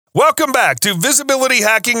Welcome back to Visibility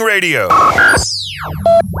Hacking Radio.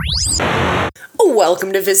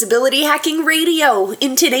 Welcome to Visibility Hacking Radio.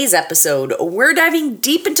 In today's episode, we're diving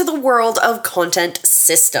deep into the world of content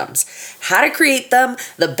systems, how to create them,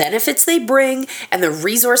 the benefits they bring, and the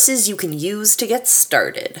resources you can use to get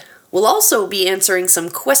started. We'll also be answering some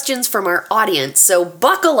questions from our audience, so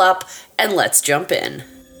buckle up and let's jump in.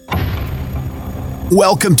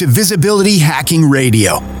 Welcome to Visibility Hacking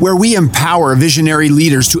Radio, where we empower visionary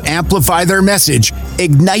leaders to amplify their message,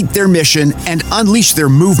 ignite their mission, and unleash their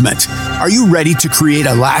movement. Are you ready to create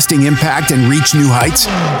a lasting impact and reach new heights?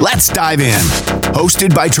 Let's dive in.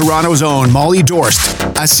 Hosted by Toronto's own Molly Dorst,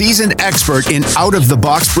 a seasoned expert in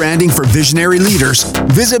out-of-the-box branding for visionary leaders,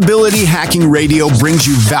 Visibility Hacking Radio brings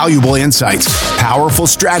you valuable insights, powerful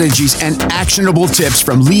strategies, and actionable tips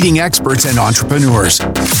from leading experts and entrepreneurs.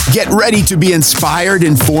 Get ready to be inspired,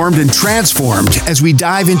 informed, and transformed as we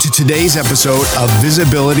dive into today's episode of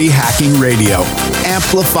Visibility Hacking Radio.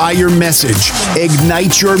 Amplify your message,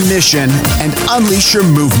 ignite your mission, and unleash your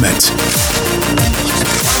movement.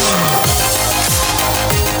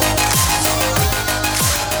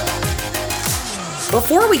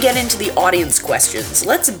 Before we get into the audience questions,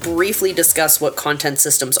 let's briefly discuss what content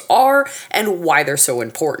systems are and why they're so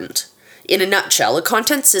important. In a nutshell, a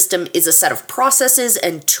content system is a set of processes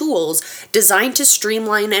and tools designed to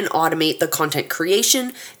streamline and automate the content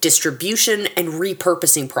creation, distribution, and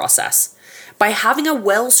repurposing process. By having a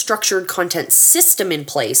well-structured content system in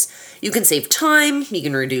place, you can save time, you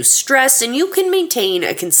can reduce stress, and you can maintain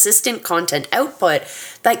a consistent content output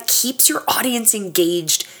that keeps your audience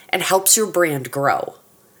engaged and helps your brand grow.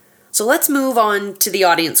 So let's move on to the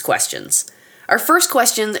audience questions. Our first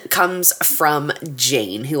question comes from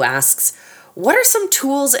Jane, who asks, what are some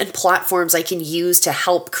tools and platforms I can use to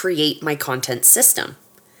help create my content system?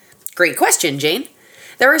 Great question, Jane.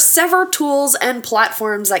 There are several tools and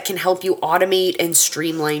platforms that can help you automate and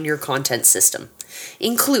streamline your content system,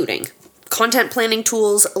 including content planning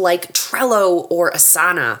tools like Trello or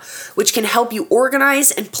Asana, which can help you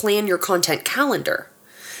organize and plan your content calendar.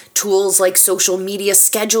 Tools like social media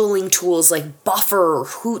scheduling tools like Buffer or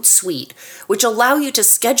Hootsuite, which allow you to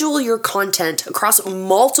schedule your content across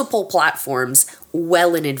multiple platforms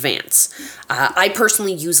well in advance. I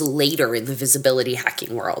personally use Later in the visibility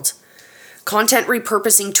hacking world. Content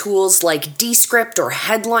repurposing tools like Descript or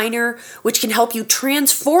Headliner, which can help you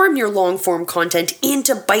transform your long-form content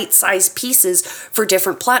into bite-sized pieces for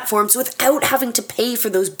different platforms without having to pay for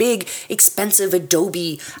those big, expensive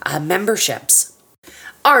Adobe memberships.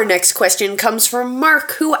 Our next question comes from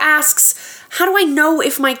Mark, who asks, how do I know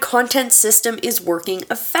if my content system is working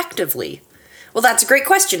effectively? Well, that's a great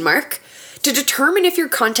question, Mark. To determine if your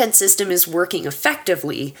content system is working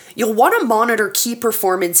effectively, you'll want to monitor key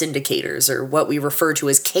performance indicators, or what we refer to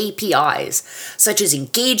as KPIs, such as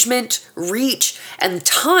engagement, reach, and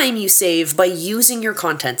time you save by using your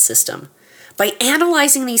content system. By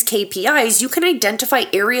analyzing these KPIs, you can identify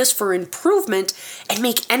areas for improvement and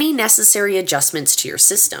make any necessary adjustments to your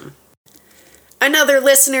system. Another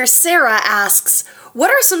listener, Sarah, asks, what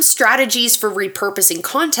are some strategies for repurposing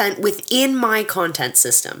content within my content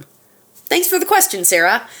system? Thanks for the question,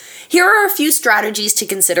 Sarah. Here are a few strategies to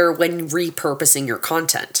consider when repurposing your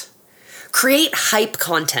content. Create hype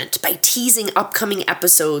content by teasing upcoming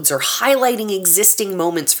episodes or highlighting existing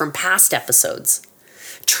moments from past episodes.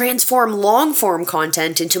 Transform long-form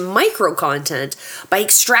content into micro-content by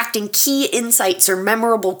extracting key insights or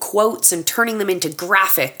memorable quotes and turning them into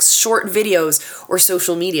graphics, short videos, or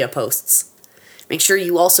social media posts. Make sure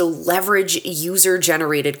you also leverage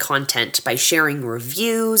user-generated content by sharing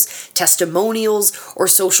reviews, testimonials, or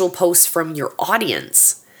social posts from your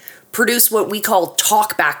audience. Produce what we call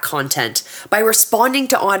talkback content by responding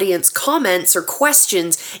to audience comments or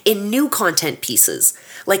questions in new content pieces,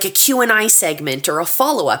 like a Q&A segment or a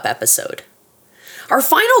follow-up episode. Our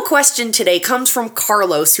final question today comes from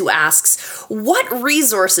Carlos, who asks, what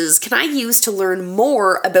resources can I use to learn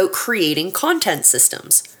more about creating content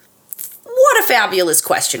systems? What a fabulous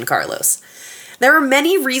question, Carlos. There are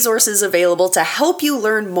many resources available to help you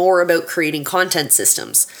learn more about creating content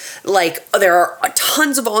systems. Like, there are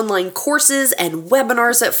tons of online courses and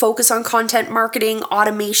webinars that focus on content marketing,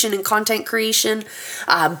 automation, and content creation,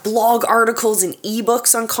 blog articles and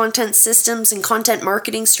ebooks on content systems and content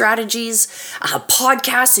marketing strategies,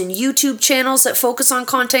 podcasts and YouTube channels that focus on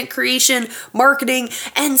content creation, marketing,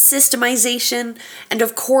 and systemization, and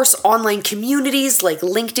of course, online communities like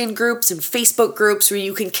LinkedIn groups and Facebook groups where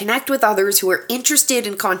you can connect with others who are interested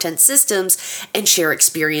in content systems and share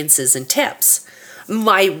experiences and tips.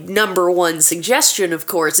 My number one suggestion, of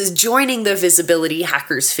course, is joining the Visibility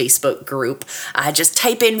Hackers Facebook group. Just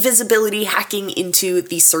type in visibility hacking into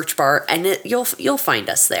the search bar and you'll find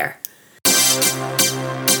us there.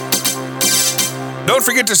 Don't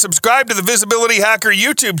forget to subscribe to the Visibility Hacker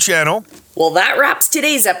YouTube channel. Well, that wraps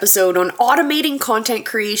today's episode on automating content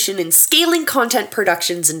creation and scaling content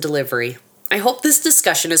productions and delivery. I hope this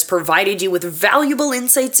discussion has provided you with valuable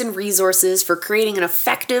insights and resources for creating an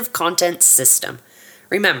effective content system.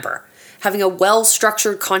 Remember, having a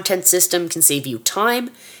well-structured content system can save you time,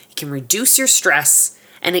 it can reduce your stress,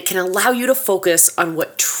 and it can allow you to focus on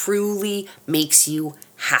what truly makes you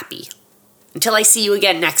happy. Until I see you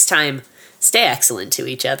again next time, stay excellent to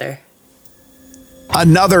each other.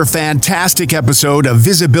 Another fantastic episode of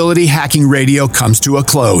Visibility Hacking Radio comes to a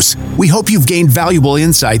close. We hope you've gained valuable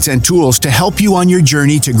insights and tools to help you on your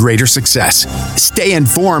journey to greater success. Stay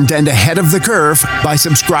informed and ahead of the curve by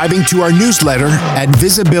subscribing to our newsletter at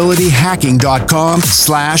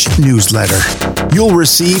visibilityhacking.com/newsletter. You'll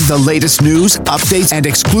receive the latest news, updates, and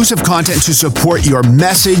exclusive content to support your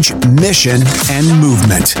message, mission, and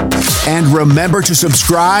movement. And remember to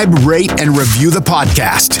subscribe, rate, and review the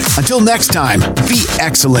podcast. Until next time, be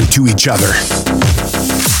excellent to each other.